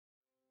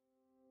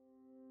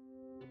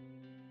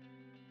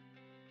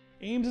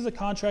Ames is a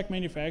contract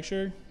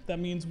manufacturer. That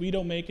means we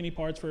don't make any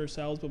parts for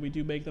ourselves, but we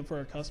do make them for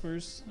our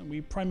customers. And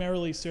we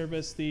primarily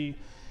service the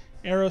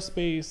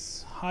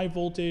aerospace, high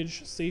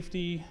voltage,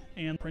 safety,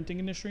 and printing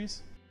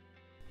industries.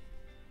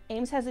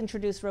 Ames has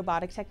introduced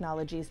robotic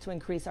technologies to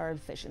increase our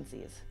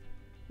efficiencies.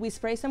 We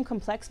spray some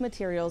complex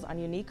materials on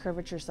unique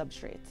curvature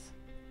substrates.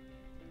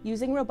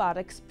 Using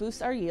robotics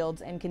boosts our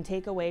yields and can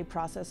take away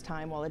process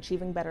time while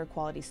achieving better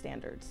quality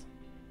standards.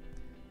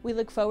 We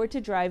look forward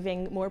to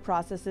driving more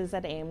processes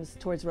at Ames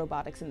towards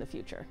robotics in the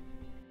future.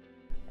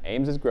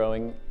 Ames is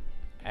growing,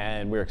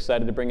 and we're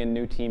excited to bring in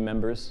new team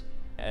members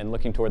and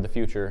looking toward the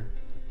future.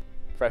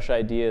 Fresh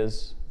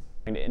ideas,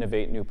 trying to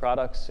innovate new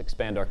products,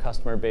 expand our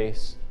customer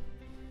base.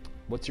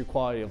 What's your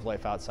quality of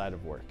life outside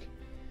of work?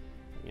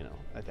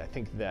 I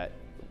think that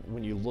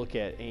when you look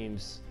at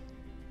Ames,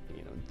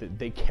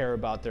 they care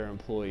about their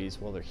employees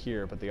while they're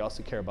here, but they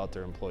also care about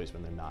their employees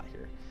when they're not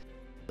here.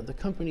 The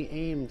company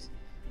Ames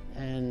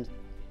and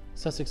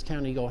Sussex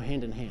County go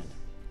hand in hand.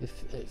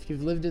 If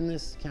you've lived in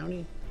this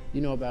county, you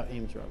know about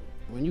Ames Rubber.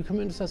 When you come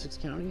into Sussex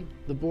County,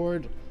 the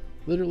board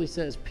literally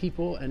says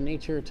people and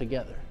nature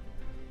together.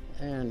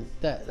 And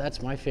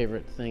that's my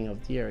favorite thing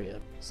of the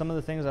area. Some of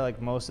the things I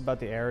like most about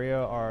the area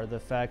are the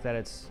fact that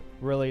it's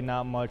really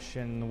not much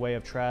in the way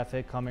of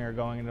traffic coming or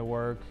going into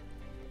work.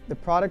 The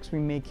products we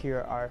make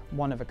here are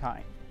one of a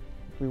kind.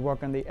 We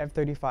work on the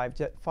F-35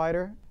 jet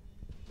fighter.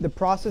 The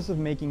process of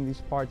making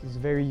these parts is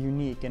very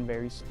unique and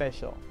very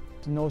special.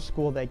 There's no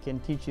school that can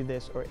teach you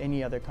this or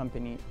any other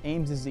company.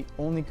 Ames is the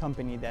only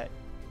company that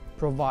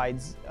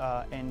provides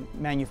and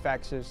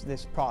manufactures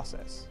this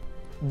process.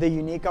 The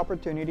unique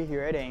opportunity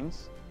here at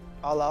Ames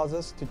allows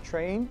us to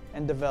train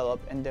and develop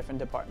in different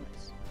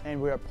departments,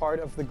 and we are part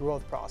of the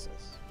growth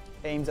process.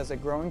 Ames is a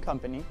growing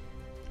company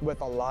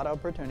with a lot of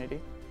opportunity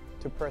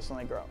to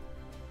personally grow.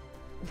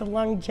 The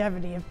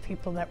longevity of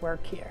people that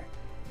work here.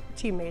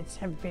 Teammates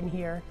have been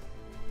here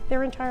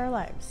their entire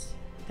lives.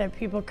 That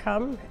people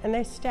come and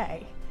they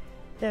stay.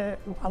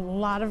 A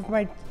lot of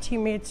my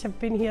teammates have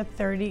been here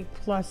 30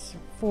 plus,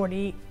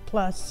 40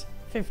 plus,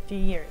 50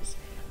 years.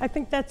 I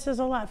think that says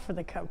a lot for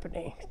the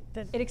company.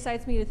 It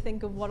excites me to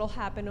think of what'll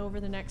happen over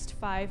the next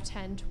 5,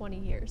 10, 20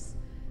 years.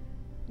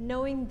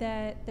 Knowing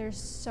that there's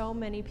so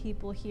many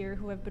people here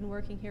who have been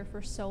working here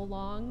for so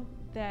long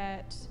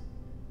that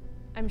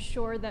I'm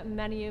sure that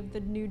many of the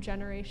new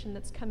generation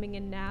that's coming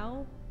in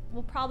now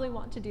will probably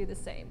want to do the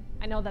same.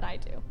 I know that I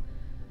do.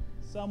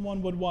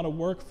 Someone would want to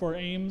work for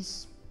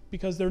Ames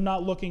because they're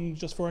not looking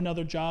just for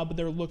another job, but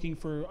they're looking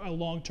for a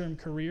long-term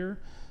career.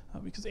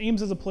 Because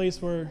Ames is a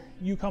place where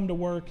you come to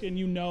work and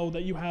you know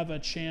that you have a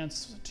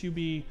chance to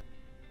be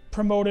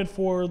promoted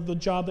for the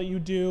job that you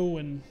do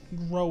and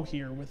grow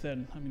here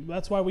within. I mean,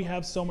 that's why we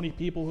have so many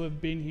people who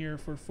have been here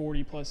for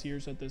 40 plus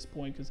years at this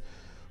point, because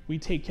we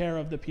take care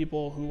of the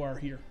people who are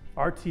here.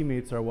 Our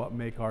teammates are what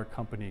make our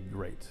company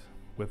great.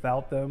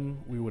 Without them,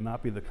 we would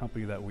not be the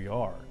company that we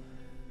are.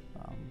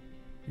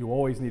 You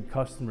always need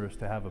customers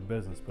to have a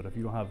business, but if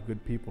you don't have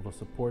good people to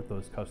support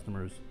those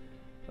customers,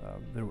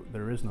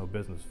 there is no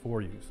business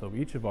for you. So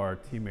each of our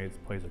teammates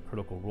plays a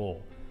critical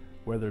role,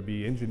 whether it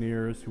be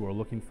engineers who are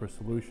looking for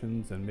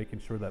solutions and making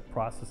sure that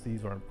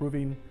processes are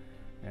improving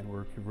and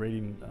we're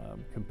creating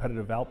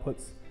competitive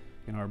outputs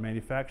in our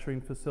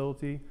manufacturing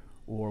facility,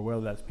 or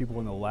whether that's people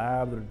in the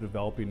lab that are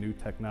developing new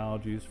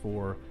technologies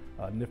for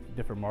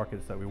different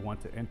markets that we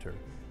want to enter.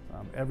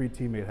 Every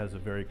teammate has a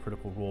very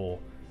critical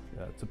role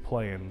to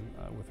play in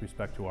with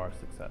respect to our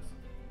success.